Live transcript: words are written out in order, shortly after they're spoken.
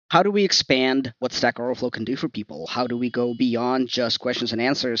how do we expand what Stack Overflow can do for people? How do we go beyond just questions and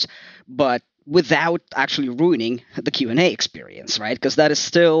answers, but without actually ruining the Q&A experience, right? Because that is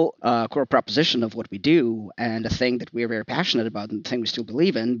still a core proposition of what we do and a thing that we're very passionate about and the thing we still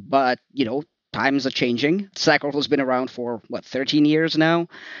believe in. But, times are changing. Stack Overflow's been around for, 13 years now,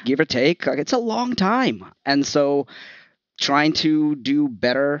 give or take. Like, it's a long time. And so trying to do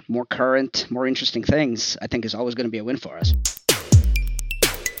better, more current, more interesting things, I think is always going to be a win for us.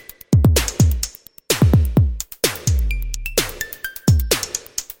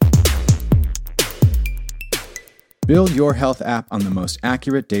 Build your health app on the most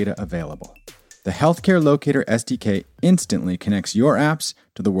accurate data available. The Healthcare Locator SDK instantly connects your apps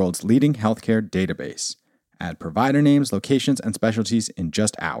to the world's leading healthcare database. Add provider names, locations, and specialties in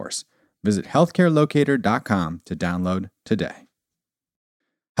just hours. Visit healthcarelocator.com to download today.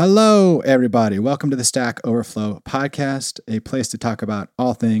 Hello, everybody. Welcome to the Stack Overflow podcast, a place to talk about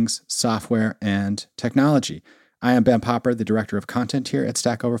all things software and technology. I am Ben Popper, the Director of Content here at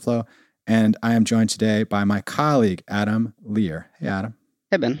Stack Overflow, and I am joined today by my colleague, Adam Lear. Hey, Adam.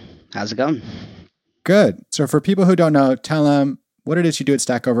 Hey, Ben. How's it going? Good. So for people who don't know, tell them what it is you do at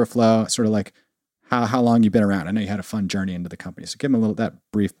Stack Overflow, sort of like how long you've been around. I know you had a fun journey into the company. So give them that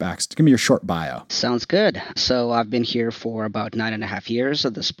brief backstory. Give me your short bio. Sounds good. So I've been here for about 9.5 years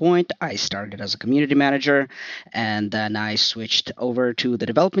at this point. I started as a community manager, and then I switched over to the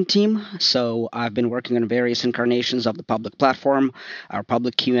development team. So I've been working on various incarnations of the public platform, our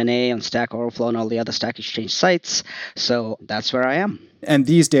public Q&A on Stack Overflow and all the other Stack Exchange sites. So that's where I am. And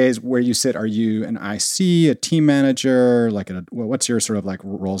these days, where you sit, are you an IC, a team manager? What's your sort of like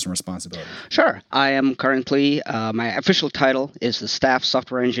roles and responsibilities? Sure. I am currently, my official title is the staff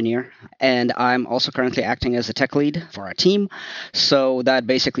software engineer, and I'm also currently acting as a tech lead for our team. So that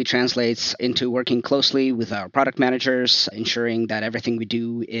basically translates into working closely with our product managers, ensuring that everything we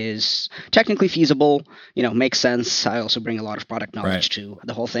do is technically feasible, makes sense. I also bring a lot of product knowledge to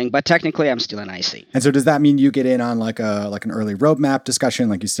the whole thing, but technically I'm still an IC. And so does that mean you get in on like an early roadmap discussion,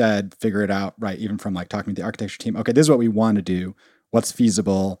 like you said, figure it out, right? Even from like talking to the architecture team. Okay, this is what we want to do. What's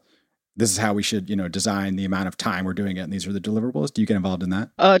feasible? This is how we should, design the amount of time we're doing it. And these are the deliverables. Do you get involved in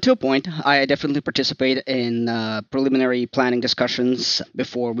that? To a point. I definitely participate in preliminary planning discussions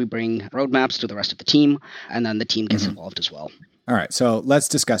before we bring roadmaps to the rest of the team. And then the team gets involved as well. All right. So let's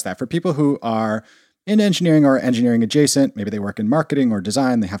discuss that. For people who are in engineering or engineering adjacent, maybe they work in marketing or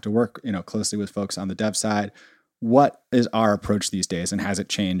design, they have to work, closely with folks on the dev side. What is our approach these days, and has it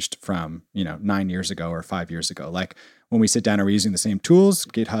changed from 9 years ago or 5 years ago? Like when we sit down, are we using the same tools,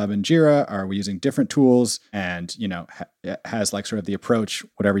 GitHub and Jira? Are we using different tools? And has like sort of the approach,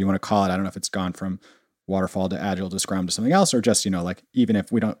 whatever you want to call it. I don't know if it's gone from waterfall to agile to scrum to something else, or just like even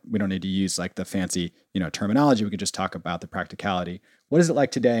if we don't need to use like the fancy terminology, we could just talk about the practicality. What is it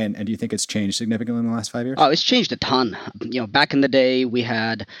like today, and do you think it's changed significantly in the last 5 years? Oh, it's changed a ton. Back in the day, we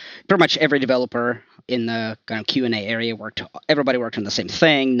had pretty much every developer in the kind of Q&A area everybody worked on the same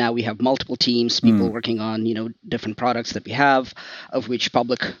thing. Now we have multiple teams, people working on, different products that we have, of which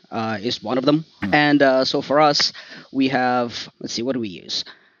public is one of them. And so for us, we have, let's see, what do we use?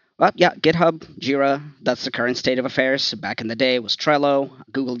 Well, yeah, GitHub, Jira, that's the current state of affairs. Back in the day, it was Trello,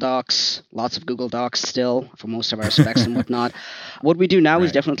 Google Docs, lots of Google Docs still for most of our specs and whatnot. What we do now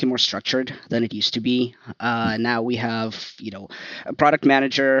is definitely more structured than it used to be. Now we have, a product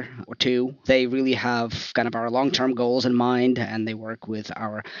manager or two. They really have kind of our long-term goals in mind, and they work with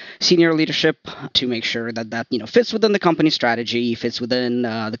our senior leadership to make sure that fits within the company strategy, fits within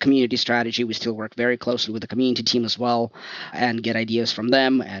the community strategy. We still work very closely with the community team as well and get ideas from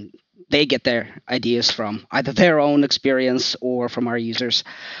them, and they get their ideas from either their own experience or from our users.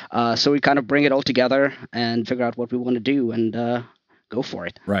 So we kind of bring it all together and figure out what we want to do and go for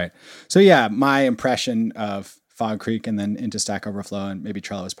it. Right. So yeah, my impression of Fog Creek and then into Stack Overflow, and maybe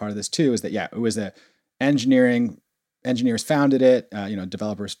Trello was part of this too, is that, it was engineers founded it,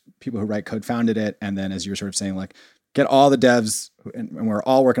 developers, people who write code founded it. And then as you were sort of saying, like, get all the devs and we're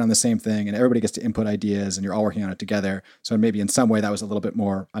all working on the same thing and everybody gets to input ideas and you're all working on it together. So maybe in some way that was a little bit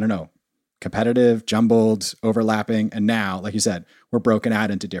more, I don't know, competitive, jumbled, overlapping. And now, like you said, we're broken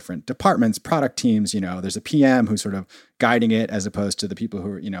out into different departments, product teams. There's a PM who's sort of guiding it as opposed to the people who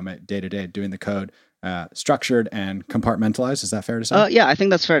are, day to day doing the code. Structured and compartmentalized. Is that fair to say? Yeah, I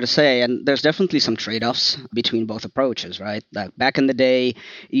think that's fair to say. And there's definitely some trade-offs between both approaches, right? Like back in the day, it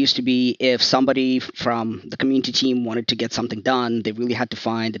used to be if somebody from the community team wanted to get something done, they really had to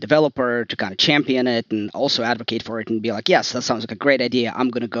find a developer to kind of champion it and also advocate for it and be like, yes, that sounds like a great idea. I'm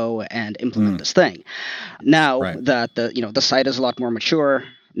going to go and implement this thing. Now that the site is a lot more mature,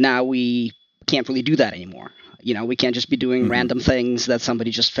 now we can't really do that anymore. We can't just be doing random things that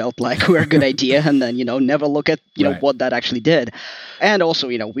somebody just felt like were a good idea and then, never look at, what that actually did. And also,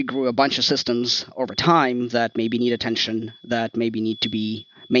 we grew a bunch of systems over time that maybe need attention, that maybe need to be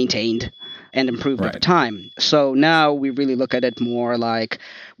maintained and improved over time. So now we really look at it more like,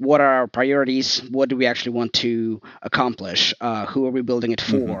 what are our priorities? What do we actually want to accomplish? Who are we building it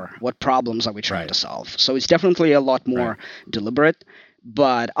for? What problems are we trying to solve? So it's definitely a lot more deliberate.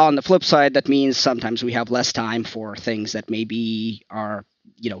 But on the flip side, that means sometimes we have less time for things that maybe are,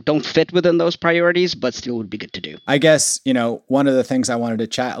 don't fit within those priorities, but still would be good to do. I guess, one of the things I wanted to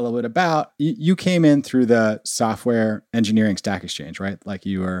chat a little bit about, you came in through the software engineering Stack Exchange, right? Like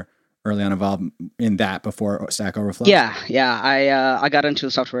you were early on involved in that before Stack Overflow? Yeah. I got into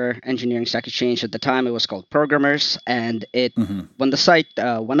the software engineering Stack Exchange. At the time, it was called Programmers, and when the site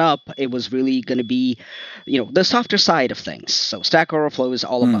went up, it was really going to be, the softer side of things. So Stack Overflow is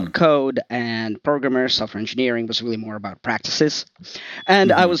all about code, and Programmers, software engineering, was really more about practices.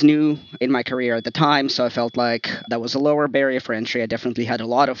 And I was new in my career at the time, so I felt like that was a lower barrier for entry. I definitely had a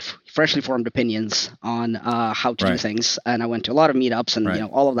lot of freshly formed opinions on how to do things, and I went to a lot of meetups and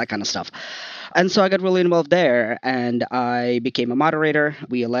all of that kind of stuff. And so I got really involved there, and I became a moderator.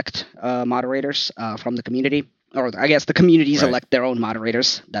 We elect moderators from the community, or I guess the communities elect their own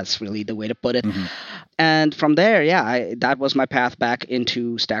moderators. That's really the way to put it. And from there, that was my path back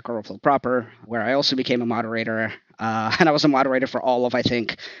into Stack Overflow proper, where I also became a moderator. And I was a moderator for all of, I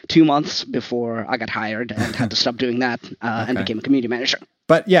think, 2 months before I got hired and had to stop doing that and became a community manager.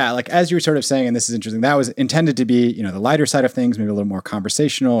 But yeah, like as you were sort of saying, and this is interesting, that was intended to be, the lighter side of things, maybe a little more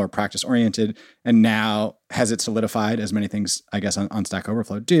conversational or practice oriented. And now has it solidified, as many things, I guess, on Stack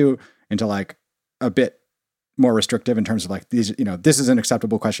Overflow do, into like a bit more restrictive in terms of like these, this is an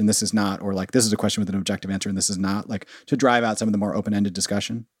acceptable question, this is not, or like this is a question with an objective answer and this is not, like to drive out some of the more open-ended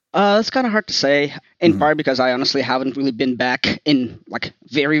discussion? It's kind of hard to say, in part because I honestly haven't really been back in like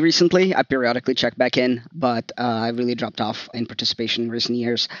very recently. I periodically check back in, but I really dropped off in participation in recent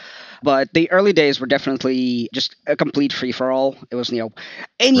years. But the early days were definitely just a complete free-for-all. It was,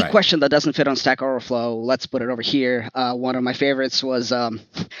 any question that doesn't fit on Stack Overflow, let's put it over here. One of my favorites was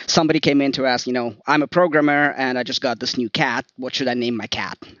somebody came in to ask, I'm a programmer and I just got this new cat. What should I name my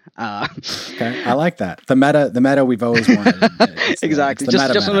cat? Okay, I like that. The meta we've always wanted. Exactly.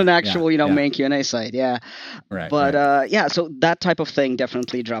 Just on an actual, main Q&A site. Yeah. Right. But so that type of thing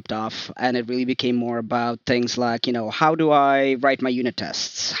definitely dropped off, and it really became more about things like, how do I write my unit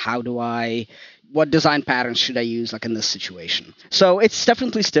tests? What design patterns should I use like in this situation? So it's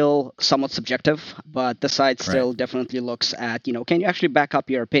definitely still somewhat subjective, but the site still definitely looks at, can you actually back up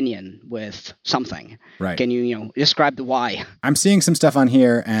your opinion with something? Right. Can you, describe the why? I'm seeing some stuff on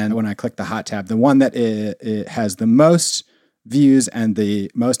here, and when I click the hot tab, the one that it has the most views and the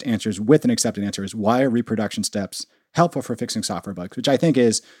most answers with an accepted answer is, why are reproduction steps helpful for fixing software bugs? Which I think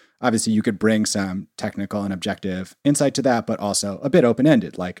is, obviously you could bring some technical and objective insight to that, but also a bit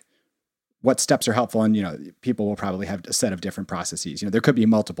open-ended, like what steps are helpful. And, people will probably have a set of different processes. There could be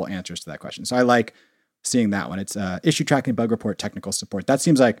multiple answers to that question. So I like seeing that one. It's issue tracking, bug report, technical support. That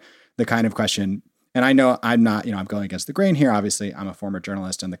seems like the kind of question. And I know I'm not, I'm going against the grain here. Obviously, I'm a former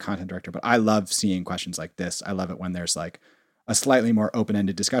journalist and the content director, but I love seeing questions like this. I love it when there's like a slightly more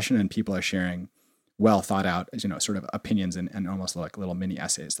open-ended discussion and people are sharing well thought out, sort of opinions and almost like little mini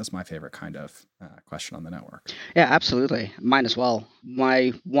essays. That's my favorite kind of question on the network. Yeah, absolutely. Mine as well.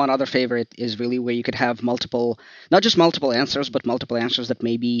 My one other favorite is really where you could have not just multiple answers, but multiple answers that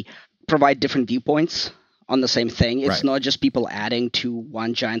maybe provide different viewpoints on the same thing. It's not just people adding to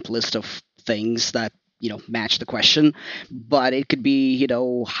one giant list of things that, match the question, but it could be,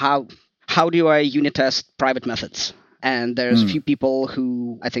 how do I unit test private methods? And there's a few people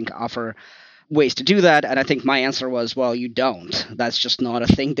who I think offer ways to do that. And I think my answer was, well, you don't. That's just not a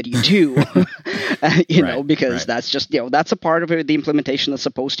thing that you do, because that's just, that's a part of it, the implementation that's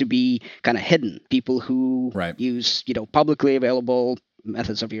supposed to be kind of hidden. People who use, publicly available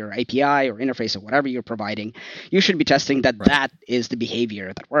methods of your API or interface or whatever you're providing, you should be testing that is the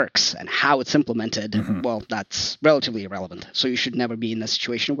behavior that works, and how it's implemented. Well, that's relatively irrelevant. So you should never be in a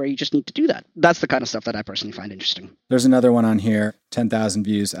situation where you just need to do that. That's the kind of stuff that I personally find interesting. There's another one on here, 10,000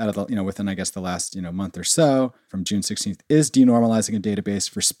 views out of the, within, I guess, the last, month or so, from June 16th. Is denormalizing a database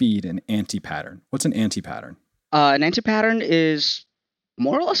for speed an anti-pattern? What's an anti-pattern? An anti-pattern is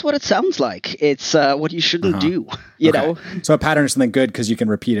more or less what it sounds like. It's what you shouldn't do, you know? So a pattern is something good because you can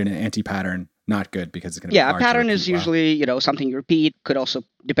repeat it. An anti-pattern, not good because it's going to be Yeah, a hard to pattern repeat is well. usually, something you repeat. Could also,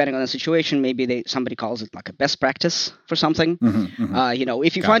 depending on the situation, maybe somebody calls it like a best practice for something.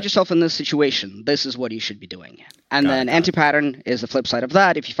 If you Got find it. yourself in this situation, this is what you should be doing. And Got then it. Got it. anti-pattern is the flip side of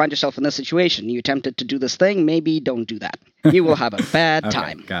that. If you find yourself in this situation, you attempted to do this thing, maybe don't do that. You will have a bad Okay,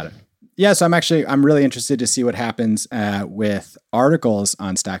 time. got it. Yeah, so I'm really interested to see what happens with articles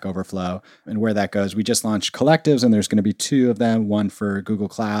on Stack Overflow and where that goes. We just launched collectives, and there's going to be 2 of them, one for Google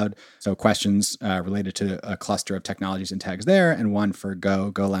Cloud, so questions related to a cluster of technologies and tags there, and one for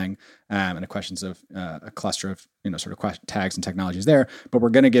Golang, and questions of a cluster of sort of tags and technologies there. But we're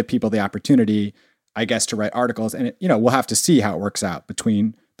going to give people the opportunity, I guess, to write articles, and we'll have to see how it works out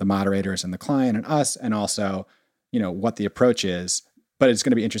between the moderators and the client and us, and also what the approach is. But it's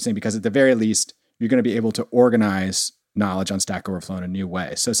going to be interesting because at the very least, you're going to be able to organize knowledge on Stack Overflow in a new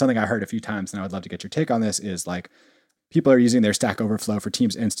way. So something I heard a few times, and I would love to get your take on this, is like people are using their Stack Overflow for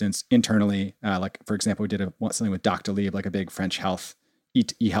Teams instance internally. Like, for example, we did something with Doctolib, like a big French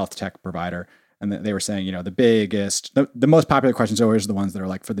e-health tech provider. And they were saying, the most popular questions are always the ones that are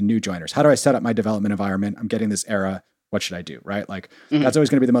like for the new joiners. How do I set up my development environment? I'm getting this era. What should I do? Right? Like that's always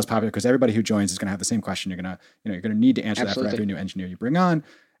going to be the most popular because everybody who joins is going to have the same question. You're going to need to answer that for every new engineer you bring on.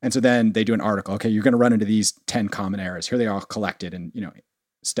 And so then they do an article. Okay, you're going to run into these 10 common errors. Here they are all collected and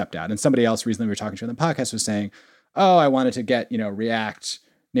stepped out. And somebody else recently we were talking to on the podcast was saying, oh, I wanted to get React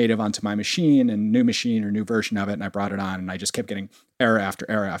Native onto my machine and new machine or new version of it, and I brought it on, and I just kept getting error after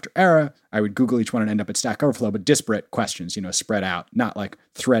error after error. I would Google each one and end up at Stack Overflow, but disparate questions, spread out, not like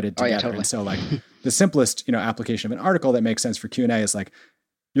threaded together. Oh, yeah, totally. And so like the simplest, application of an article that makes sense for Q&A is like,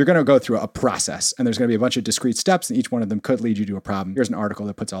 you're going to go through a process and there's going to be a bunch of discrete steps and each one of them could lead you to a problem. Here's an article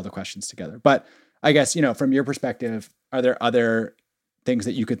that puts all the questions together. But I guess, from your perspective, are there other things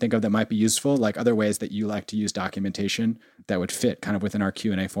that you could think of that might be useful, like other ways that you like to use documentation that would fit kind of within our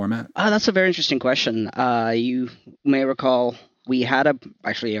Q&A format? That's a very interesting question. You may recall we had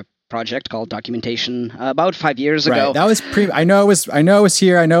actually a project called documentation about 5 years ago. Right. That was I know it was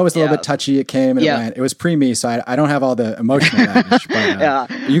here. I know it was a little bit touchy. It came and it went. It was pre-me, so I don't have all the emotional baggage. But,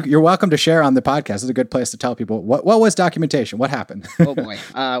 you're welcome to share on the podcast. It's a good place to tell people what was documentation. What happened? Oh boy,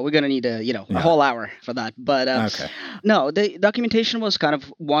 we're gonna need a whole hour for that. But okay. No, the documentation was kind of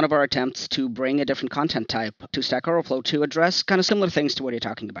one of our attempts to bring a different content type to Stack Overflow to address kind of similar things to what you're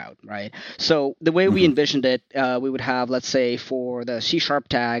talking about, right? So the way we envisioned it, we would have, let's say, for the C#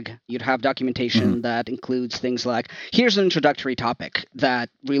 tag, you'd have documentation that includes things like, here's an introductory topic that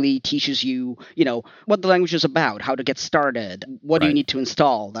really teaches you, what the language is about, how to get started, what do you need to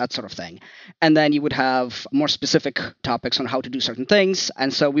install, that sort of thing. And then you would have more specific topics on how to do certain things.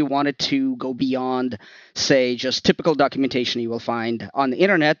 And so we wanted to go beyond, say, just typical documentation you will find on the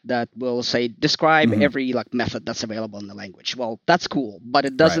internet that will say, describe every method that's available in the language. Well, that's cool, but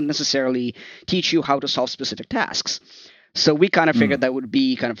it doesn't necessarily teach you how to solve specific tasks. So we kind of figured that would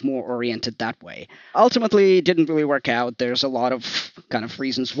be kind of more oriented that way. Ultimately, it didn't really work out. There's a lot of kind of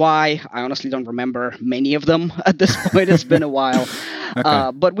reasons why. I honestly don't remember many of them at this point. It's been a while.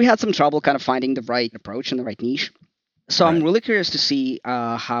 Okay. But we had some trouble kind of finding the right approach and the right niche. So I'm really curious to see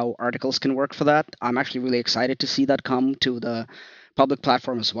how articles can work for that. I'm actually really excited to see that come to the public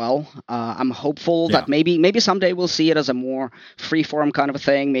platform as well. I'm hopeful that maybe someday we'll see it as a more free-form kind of a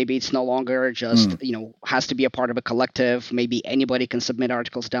thing. Maybe it's no longer just, has to be a part of a collective. Maybe anybody can submit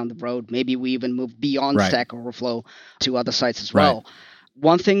articles down the road. Maybe we even move beyond Stack Overflow to other sites as well.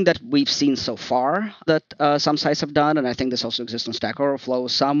 One thing that we've seen so far that some sites have done, and I think this also exists on Stack Overflow,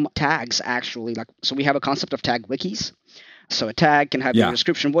 some tags actually, so we have a concept of tag wikis. So a tag can have your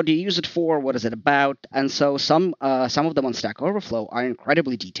description. What do you use it for? What is it about? And so some of them on Stack Overflow are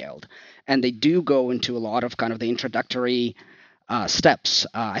incredibly detailed, and they do go into a lot of kind of the introductory steps.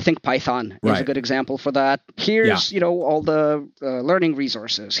 I think Python is a good example for that. Here's all the learning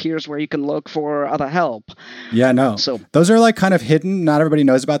resources. Here's where you can look for other help. Yeah, no. So those are like kind of hidden. Not everybody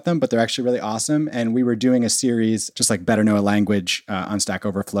knows about them, but they're actually really awesome. And we were doing a series just like Better Know a Language on Stack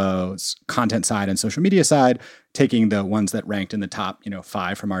Overflow's content side and social media side, taking the ones that ranked in the top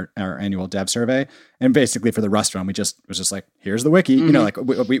 5 from our annual dev survey. And basically for the Rust run, was just like, here's the wiki.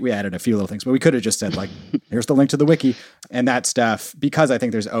 We added a few little things, but we could have just said like, here's the link to the wiki. And that stuff, because I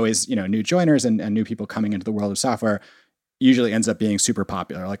think there's always, new joiners and new people coming into the world of software, usually ends up being super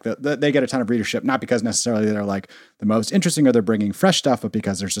popular. Like they get a ton of readership, not because necessarily they're like the most interesting or they're bringing fresh stuff, but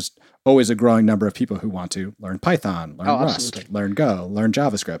because there's just always a growing number of people who want to learn Python, learn Rust, learn Go, learn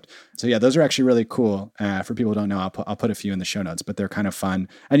JavaScript. So yeah, those are actually really cool. For people who don't know, I'll put a few in the show notes, but they're kind of fun.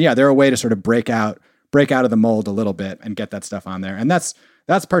 And yeah, they're a way to sort of break out of the mold a little bit and get that stuff on there. And that's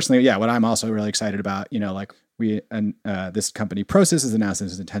personally, what I'm also really excited about. Like this company Prosus has announced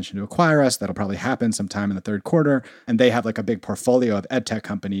its intention to acquire us. That'll probably happen sometime in the third quarter. And they have like a big portfolio of edtech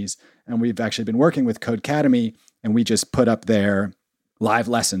companies. And we've actually been working with Codecademy, and we just put up their live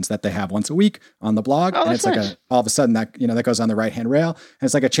lessons that they have once a week on the blog. Oh, and that's it's nice. like all of a sudden that goes on the right-hand rail. And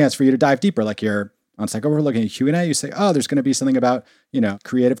it's like a chance for you to dive deeper. Like you're on Stack Overflow looking at Q&A, you say, oh, there's going to be something about,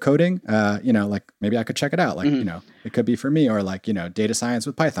 creative coding. Like maybe I could check it out. Like, it could be for me, or like, data science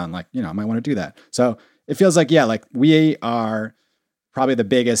with Python. Like, I might want to do that. So it feels like, like we are probably the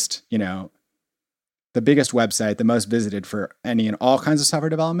biggest website, the most visited for any and all kinds of software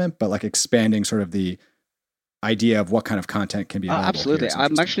development, but like expanding sort of the idea of what kind of content can be available. Absolutely.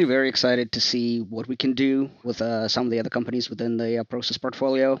 I'm actually very excited to see what we can do with some of the other companies within the Prosus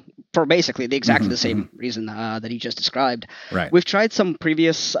portfolio for basically exactly the same reason that you just described. Right. We've tried some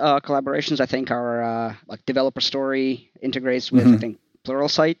previous collaborations. I think our like developer story integrates with, I think,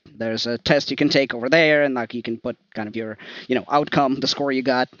 Pluralsight. There's a test you can take over there, and like you can put kind of your outcome, the score you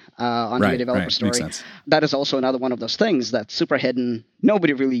got onto your developer story. Makes sense. That is also another one of those things that's super hidden.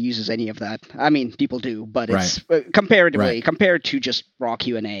 Nobody really uses any of that. I mean, people do, but it's comparatively compared to just raw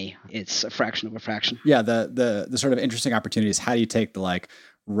Q&A, it's a fraction of a fraction. Yeah, the sort of interesting opportunity is how do you take the like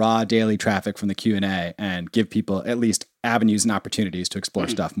raw daily traffic from the Q&A and give people at least avenues and opportunities to explore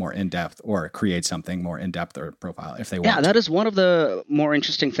stuff more in depth, or create something more in depth or profile if they want. Yeah, that is one of the more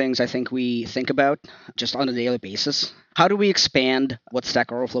interesting things I think we think about just on a daily basis. How do we expand what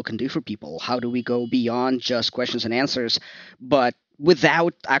Stack Overflow can do for people? How do we go beyond just questions and answers, but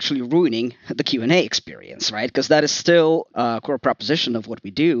without actually ruining the Q&A experience, right? Because that is still a core proposition of what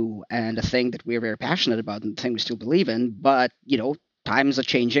we do, and a thing that we're very passionate about, and a thing we still believe in. But, times are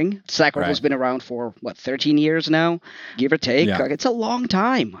changing. Stack Overflow's been around for 13 years now, give or take. Yeah. Like, it's a long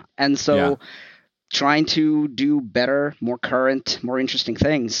time. And so trying to do better, more current, more interesting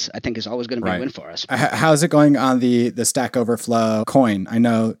things, I think is always going to be a win for us. How's it going on the Stack Overflow coin? I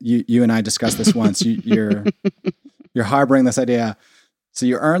know you and I discussed this once. You're harboring this idea. So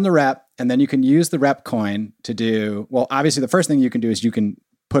you earn the rep, and then you can use the rep coin to do, well, obviously the first thing you can do is you can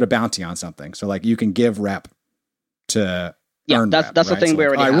put a bounty on something. So like you can give rep to earn that's rep, the right? thing So we like,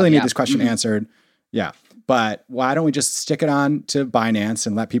 already have. I really need this question answered. Yeah. But why don't we just stick it on to Binance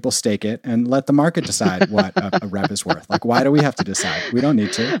and let people stake it and let the market decide what a rep is worth? Like, why do we have to decide? We don't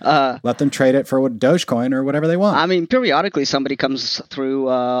need to. Let them trade it for Dogecoin or whatever they want. I mean, periodically somebody comes through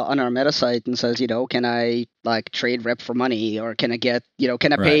on our meta site and says, can I like trade rep for money, or can I get,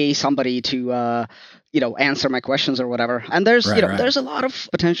 can I pay somebody to, answer my questions or whatever. And there's, there's a lot of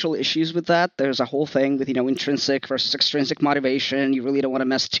potential issues with that. There's a whole thing with, intrinsic versus extrinsic motivation. You really don't want to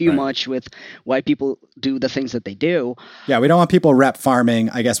mess too much with why people do the things that they do. Yeah, we don't want people rep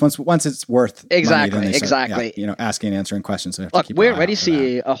farming. I guess once it's worth money, then they start, asking and answering questions. So look, we already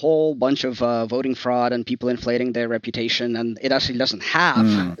see a whole bunch of voting fraud and people inflating their reputation, and it actually doesn't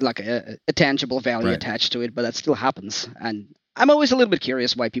have like a tangible value attached to it, but that still happens. And I'm always a little bit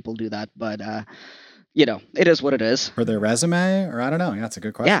curious why people do that, but it is what it is. For their resume, or I don't know. Yeah, that's a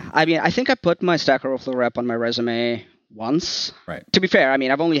good question. Yeah, I mean, I think I put my Stack Overflow rep on my resume once. Right. To be fair, I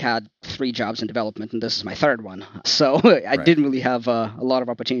mean, I've only had 3 jobs in development, and this is my 3rd one. So I didn't really have a lot of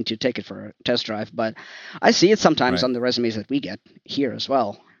opportunity to take it for a test drive, but I see it sometimes on the resumes that we get here as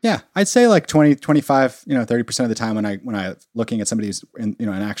well. Yeah, I'd say like 20, 25, 30% of the time when I looking at somebody who's an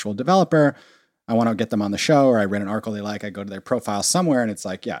actual developer, I want to get them on the show, or I read an article they like, I go to their profile somewhere, and it's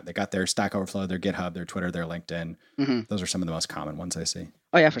like, they got their Stack Overflow, their GitHub, their Twitter, their LinkedIn. Those are some of the most common ones I see.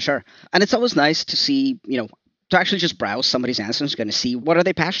 Oh yeah, for sure. And it's always nice to see, to actually just browse somebody's answers, going to see what are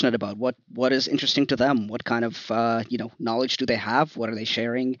they passionate about, what is interesting to them, what kind of knowledge do they have, what are they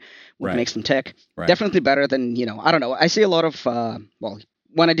sharing, what makes them tick. Definitely better than I don't know. I see a lot of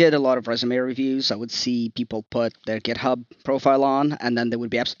when I did a lot of resume reviews, I would see people put their GitHub profile on, and then there would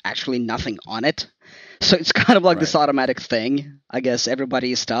be actually nothing on it. So it's kind of like this automatic thing. I guess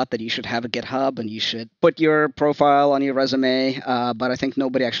everybody's taught that you should have a GitHub and you should put your profile on your resume, but I think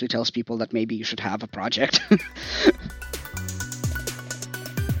nobody actually tells people that maybe you should have a project.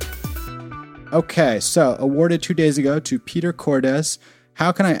 Okay, so awarded 2 days ago to Peter Cordes.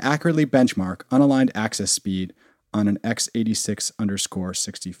 How can I accurately benchmark unaligned access speed on an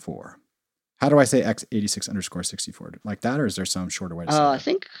x86_64? How do I say x86_64? Like that, or is there some shorter way to say that? I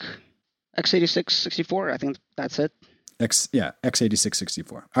think x86-64, I think that's it.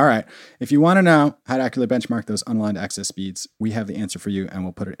 x86-64. All right. If you want to know how to accurately benchmark those unaligned access speeds, we have the answer for you, and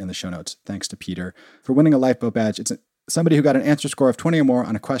we'll put it in the show notes. Thanks to Peter for winning a Lifeboat badge. It's somebody who got an answer score of 20 or more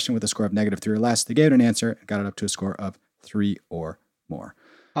on a question with a score of -3 or less. They gave it an answer and got it up to a score of 3 or more.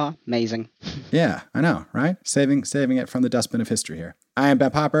 Amazing. Yeah, I know, right? Saving it from the dustbin of history here. I am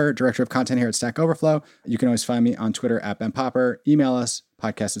Ben Popper, Director of Content here at Stack Overflow. You can always find me on Twitter at Ben Popper. Email us,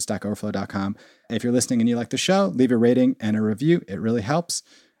 podcast@stackoverflow.com. If you're listening and you like the show, leave a rating and a review. It really helps.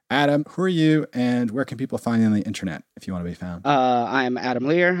 Adam, who are you and where can people find you on the internet if you want to be found? I'm Adam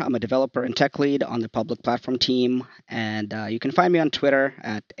Lear. I'm a developer and tech lead on the public platform team. And you can find me on Twitter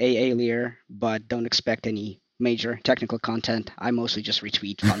at AALear, but don't expect any major technical content. I mostly just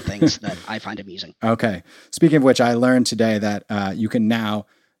retweet fun things that I find amusing. Okay. Speaking of which, I learned today that you can now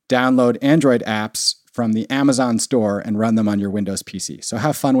download Android apps from the Amazon store and run them on your Windows PC. So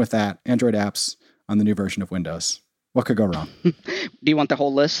have fun with that. Android apps on the new version of Windows. What could go wrong? Do you want the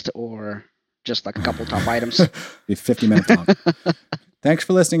whole list or just like a couple top items? Be 50 minutes long. Thanks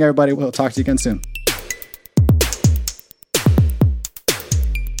for listening, everybody. We'll talk to you again soon.